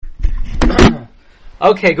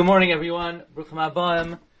Okay, good morning, everyone. Bruchim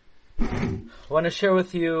Habayim. I want to share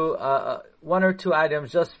with you one or two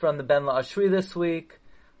items just from the Ben La'ashri this week,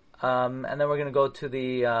 and then we're going to go to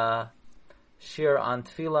the shir on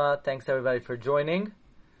Tefillah. Thanks, everybody, for joining.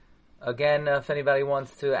 Again, if anybody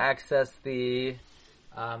wants to access the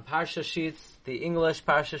Parsha sheets, the English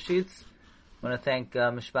Parsha sheets, I want to thank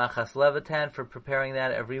Mishpachas Levitan for preparing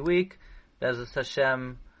that every week. Be'ezus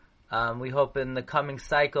Hashem. We hope in the coming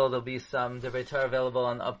cycle there'll be some Divrei Torah available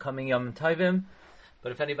on upcoming Yom Tovim.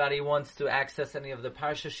 But if anybody wants to access any of the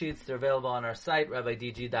Parsha sheets, they're available on our site,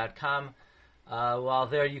 rabbidg.com. While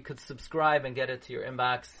there, you could subscribe and get it to your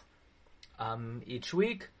inbox each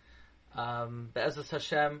week. Be'ezus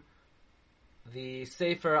Hashem, the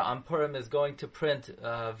Sefer on Purim is going to print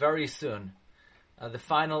very soon. The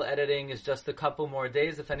final editing is just a couple more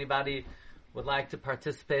days. If anybody would like to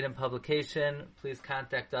participate in publication, please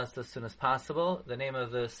contact us as soon as possible. The name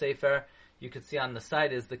of the Sefer you can see on the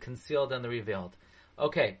site is The Concealed and the Revealed.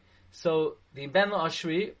 Okay, so the Ben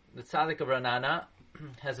La'ashri, the Tzaddik of Ranana,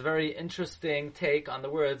 has a very interesting take on the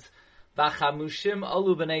words Vachamushim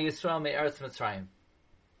alu b'nei Yisrael me'eretz Mitzrayim.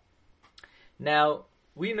 Now,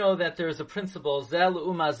 we know that there is a principle, Zeh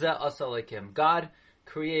l'uma zeh asa lekim. God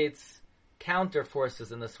creates counter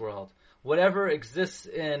forces in this world. Whatever exists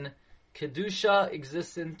in Kedusha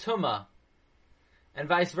exists in Tumah, and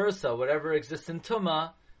vice versa. Whatever exists in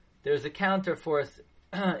Tumah, there's a counter force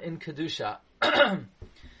in Kedusha. The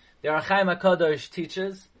Ohr HaChaim HaKadosh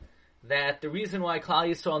teaches that the reason why Klal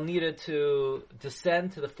Yisrael needed to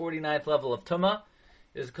descend to the 49th level of Tumah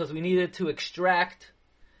is because we needed to extract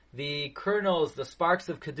the kernels, the sparks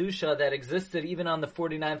of Kedusha that existed even on the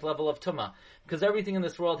 49th level of Tumah. Because everything in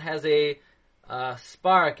this world has a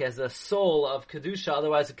spark, as a soul of Kedusha,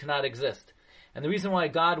 otherwise it cannot exist. And the reason why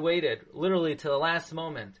God waited literally to the last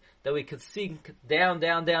moment that we could sink down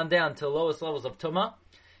to the lowest levels of Tumah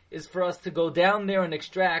is for us to go down there and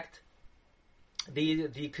extract the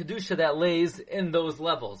Kedusha that lays in those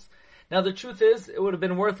levels. Now the truth is, it would have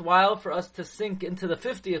been worthwhile for us to sink into the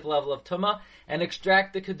 50th level of Tumah and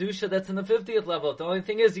extract the Kedusha that's in the 50th level. The only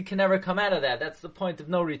thing is, you can never come out of that. That's the point of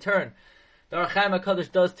no return. The Ohr HaChaim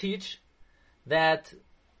HaKadosh does teach that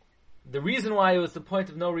the reason why it was the point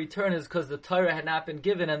of no return is because the Torah had not been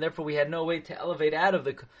given, and therefore we had no way to elevate out of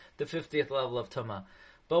the 50th level of Tumah.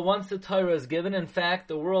 But once the Torah is given, in fact,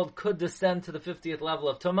 the world could descend to the 50th level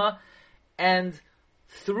of Tumah, and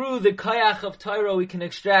through the Kayach of Torah we can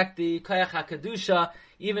extract the Kayach HaKedusha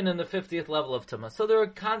even in the 50th level of Tumah. So there are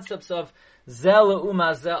concepts of Zeh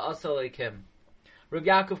l'uma zeh asa lekim. Rabbi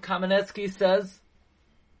Yaakov Kamenetsky says,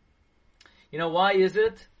 why is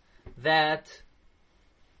it that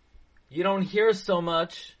you don't hear so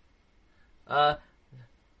much? Why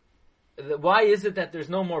is it that there's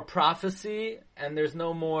no more prophecy and there's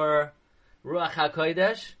no more Ruach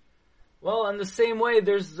HaKodesh? Well, in the same way,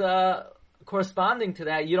 there's corresponding to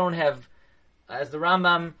that, you don't have, as the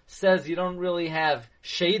Rambam says, you don't really have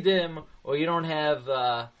Shadim, or you don't have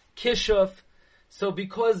Kishuf. So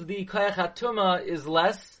because the Kayach HaTumah is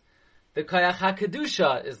less, the Kayach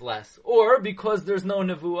HaKedusha is less. Or because there's no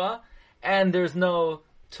Nevuah, and there's no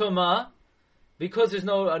Tumah, because there's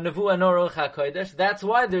no Nevuah nor Ruach HaKodesh, that's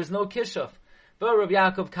why there's no Kishuf. But Rabbi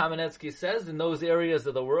Yaakov Kamenetsky says, in those areas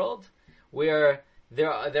of the world where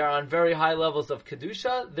they're on very high levels of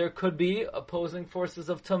Kedusha, there could be opposing forces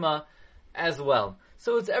of Tumah as well.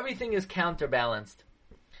 So everything is counterbalanced.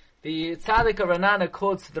 The Tzaddik of Ranana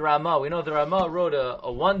quotes the Ramah. We know the Ramah wrote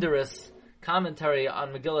a wondrous commentary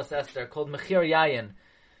on Megillas Esther called Mechir Yayin.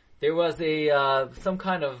 There was some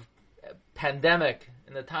kind of pandemic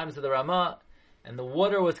in the times of the Ramah, and the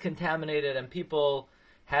water was contaminated, and people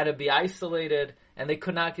had to be isolated, and they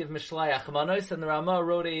could not give Mishlai Achmanos, and the Ramah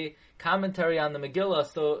wrote a commentary on the Megillah,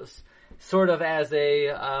 so sort of as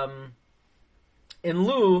in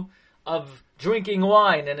lieu of drinking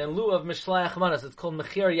wine, and in lieu of Mishlai Achmanos, it's called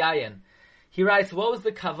Mechir Yayin. He writes, what was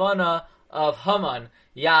the kavana of Haman?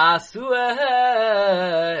 Ya'asu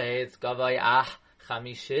etz gavai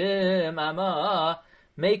chamishim amah,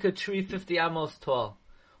 make a tree 50 amos tall.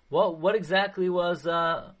 What exactly was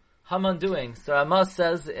Haman doing? So Ramah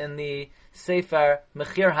says in the Sefer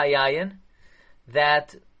Mechir Hayayin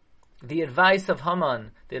that the advice of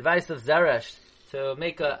Haman, the advice of Zeresh to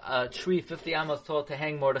make a tree 50 amos tall to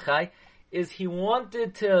hang Mordechai, is he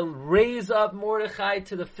wanted to raise up Mordechai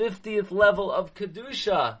to the 50th level of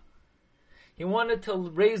Kedusha. He wanted to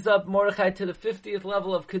raise up Mordechai to the 50th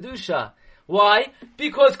level of Kedusha. Why?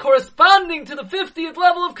 Because corresponding to the 50th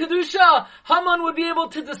level of Kedusha, Haman would be able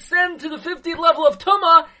to descend to the 50th level of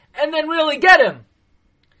Tumah and then really get him.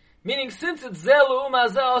 Meaning, since it's Zeh l'uma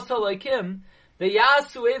zeh asa lekim, The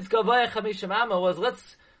Yasu Eitz Gavaya Chamishim Amma was,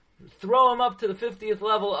 let's throw him up to the 50th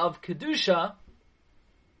level of Kedusha,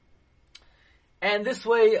 and this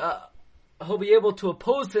way he'll be able to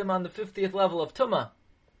oppose him on the 50th level of Tumah.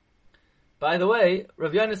 By the way,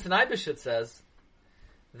 Rav Yonasan Eibeshit says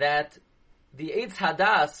that the Eitz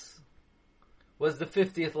Hadas was the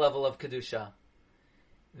 50th level of Kedusha.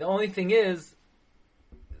 The only thing is,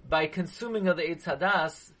 by consuming of the Eitz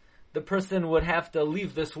Hadas, the person would have to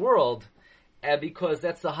leave this world, because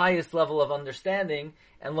that's the highest level of understanding,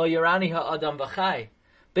 and Lo Yarani Ha'adam V'chai.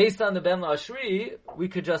 Based on the Ben La'ashri, we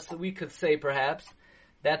could say perhaps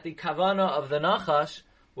that the kavana of the Nachash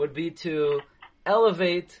would be to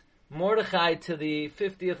elevate Mordechai to the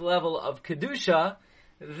 50th level of Kedusha.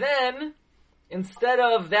 Then, instead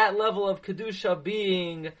of that level of Kedusha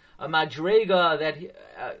being a madrega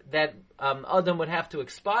that Adam would have to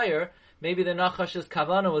expire, maybe the Nachash's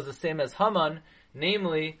kavana was the same as Haman,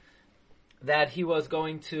 namely that he was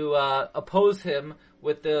going to oppose him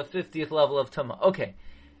with the 50th level of Tumah. Okay.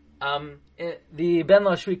 The Ben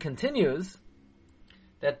Lashri continues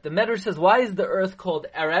that the Medrash says, why is the earth called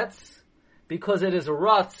Eretz? Because it is a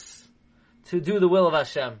rutz to do the will of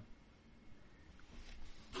Hashem.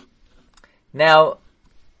 Now,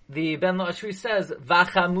 the Ben Lashri says,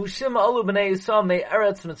 Vachamushim alu b'nei Yisrael me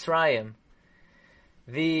Eretz Mitzrayim.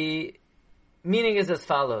 The meaning is as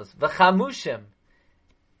follows. Vachamushim,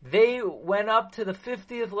 they went up to the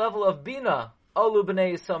 50th level of Bina, alu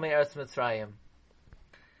b'nei Yisrael me Eretz Mitzrayim.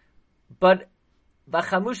 But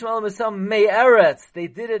Vachamushim alu Yisrael me Eretz, they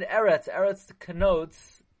did it Eretz. Eretz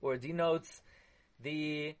connotes or denotes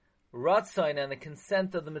the Ratzain and the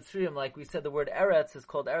consent of the Mitzrayim. Like we said, the word Eretz is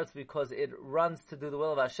called Eretz because it runs to do the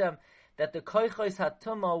will of Hashem. That the Koichos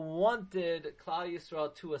HaTumah wanted Klal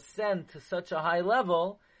Yisrael to ascend to such a high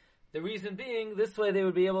level. The reason being, this way they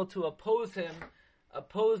would be able to oppose Klal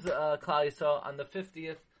Yisrael on the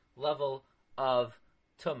 50th level of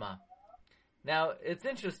Tumah. Now, it's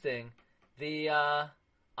interesting.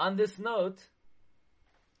 On this note,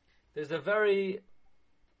 there's a very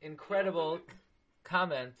incredible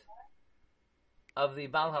comment of the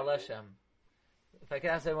Baal HaLeshem. If I can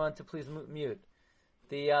ask everyone to please mute.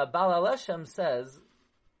 The Baal HaLeshem says,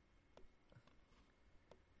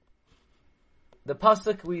 the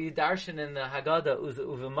pasuk we darshan in the Haggadah,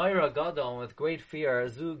 Uvemayra Gadol, with great fear,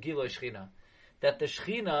 Zu Gilo Shechina, that the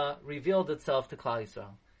Shechina revealed itself to Klal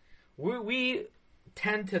Yisrael. We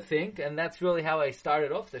tend to think, and that's really how I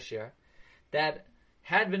started off this year, that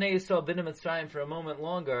had Bnei Yisrael been in Mitzrayim for a moment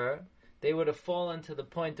longer, they would have fallen to the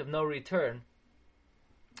point of no return.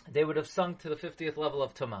 They would have sunk to the 50th level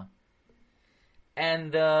of Tumah.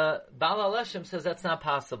 And Baal HaLeshem says that's not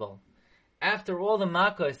possible. After all the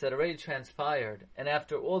makos that already transpired, and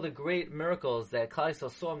after all the great miracles that Klal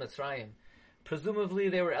Yisrael saw in Mitzrayim, presumably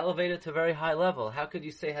they were elevated to a very high level. How could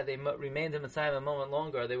you say had they remained in Mitzrayim a moment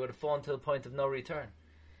longer, they would have fallen to the point of no return?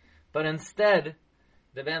 But instead,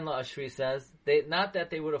 the Ben La'ashri says, not that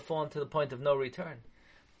they would have fallen to the point of no return,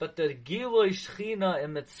 but the Giloi Shechina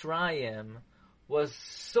in Mitzrayim was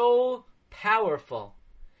so powerful,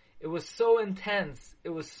 it was so intense, it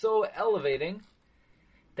was so elevating,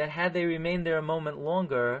 that had they remained there a moment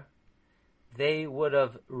longer, they would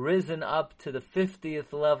have risen up to the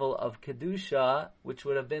 50th level of Kedusha, which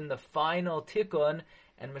would have been the final tikkun,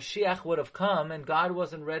 and Mashiach would have come, and God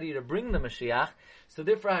wasn't ready to bring the Mashiach, so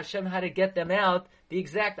therefore Hashem had to get them out, the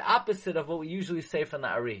exact opposite of what we usually say from the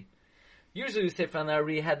Ari. Usually we say from the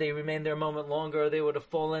Ari, had they remained there a moment longer, they would have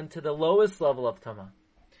fallen to the lowest level of Tumah.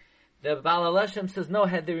 The Baal HaLeshem says, no,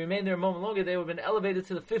 had they remained there a moment longer, they would have been elevated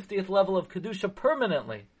to the 50th level of Kedusha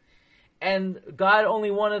permanently. And God only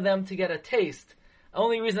wanted them to get a taste. The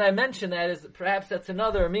only reason I mention that is perhaps that's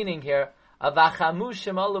another meaning here.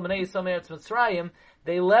 Avachamushim alu b'nei Yisrael me'eretz Mitzrayim.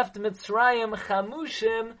 They left Mitzrayim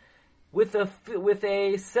chamushim with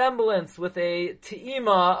a semblance, with a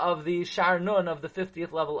te'ima of the Shar Nun of the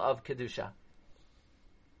 50th level of Kedusha.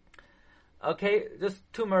 Okay, just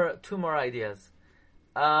two more ideas.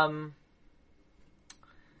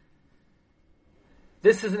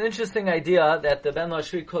 This is an interesting idea that the Ben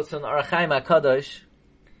Lashri quotes on Orach Chaim HaKadosh,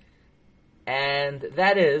 and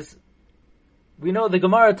that is, we know the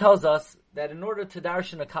Gemara tells us that in order to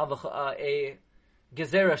darshan a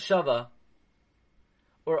Gezerah Shava,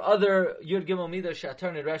 or other Yud Gimel Midah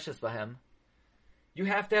She'atar Nidreshes Bahem, you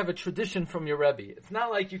have to have a tradition from your Rebbe. It's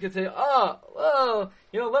not like you could say, let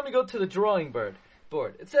me go to the drawing board.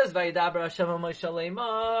 It says, Vayidaber Hashem Moshe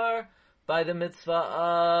Leimar, by the mitzvah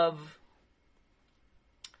of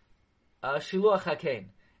Shiluach HaKein.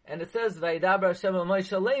 And it says, Vayidaber Hashem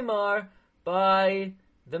Moshe Leimar, by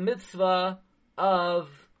the mitzvah of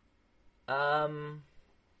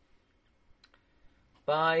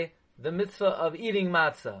by the mitzvah of eating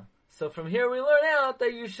matzah. So from here we learn out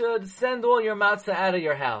that you should send all your matzah out of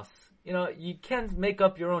your house. You know, you can't make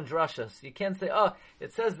up your own drashas. You can't say, oh,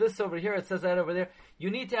 it says this over here, it says that over there. You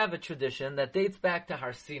need to have a tradition that dates back to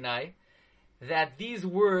Har Sinai, that these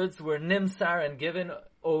words were nimsar and given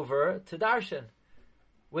over to darshan.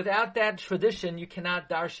 Without that tradition, you cannot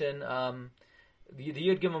darshan the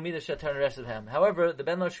Yud Gimel Midah Shatan Reshethem. However, the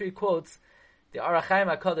Ben Lashri quotes the Orach Chaim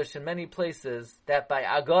HaKadosh in many places that by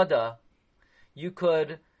Agada, you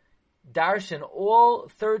could darshan all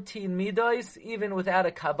 13 midos even without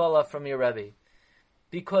a Kabbalah from your Rebbe.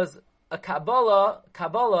 Because a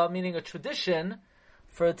Kabbalah meaning a tradition,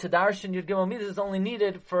 for to darshan Yud Gimel Midas is only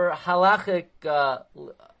needed for halachic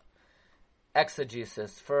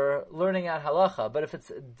exegesis, for learning out halacha. But if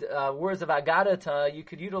it's words of Agadata, you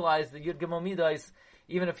could utilize the Yud Gimel Midas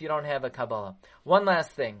even if you don't have a Kabbalah. One last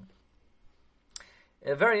thing.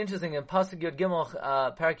 Very interesting, in Pasuk Yud Gimel,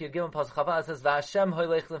 Parak Yud Gimel, Pasuk Chava, it says, V'Hashem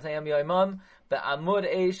hoylech lefneim yoimam, be'amud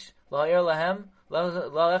eish, la'ir lahem,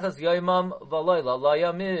 la'lechas yoimam v'loyla,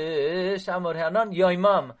 la'yamish amud hanan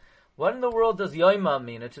yoimam. What in the world does yoimam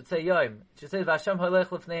mean? It should say yoim. It should say, V'Hashem hoylech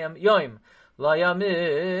lefneim yoim,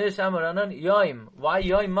 la'yamish amud hanan yoim. Why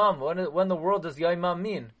yoimam? What in the world does yoimam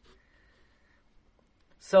mean?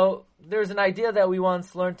 So, there's an idea that we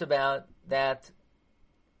once learned about, that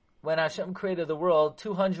when Hashem created the world,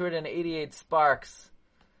 288 sparks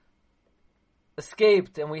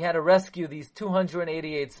escaped, and we had to rescue these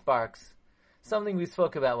 288 sparks. Something we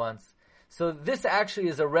spoke about once. So this actually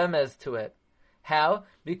is a remez to it. How?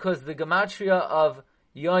 Because the gematria of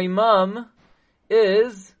Yoimam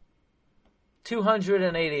is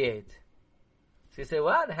 288. So you say,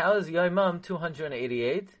 what? How is Yoimam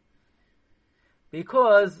 288?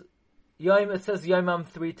 Because it says Yoimam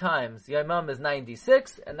 3 times. Yoimam is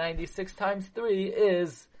 96, and 96 times 3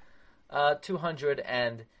 is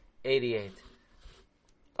 288.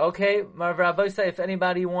 Okay, Marv Rabbi say, if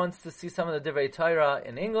anybody wants to see some of the Divrei Torah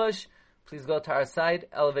in English, please go to our site,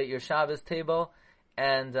 Elevate Your Shabbos Table,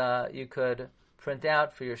 and you could print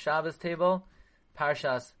out for your Shabbos table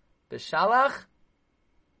Parshas B'Shalach,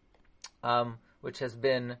 which has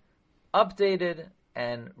been updated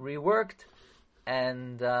and reworked,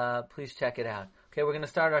 and please check it out. Okay, we're going to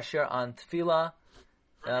start our shir on Tefillah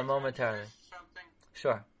momentarily.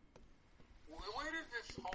 Sure.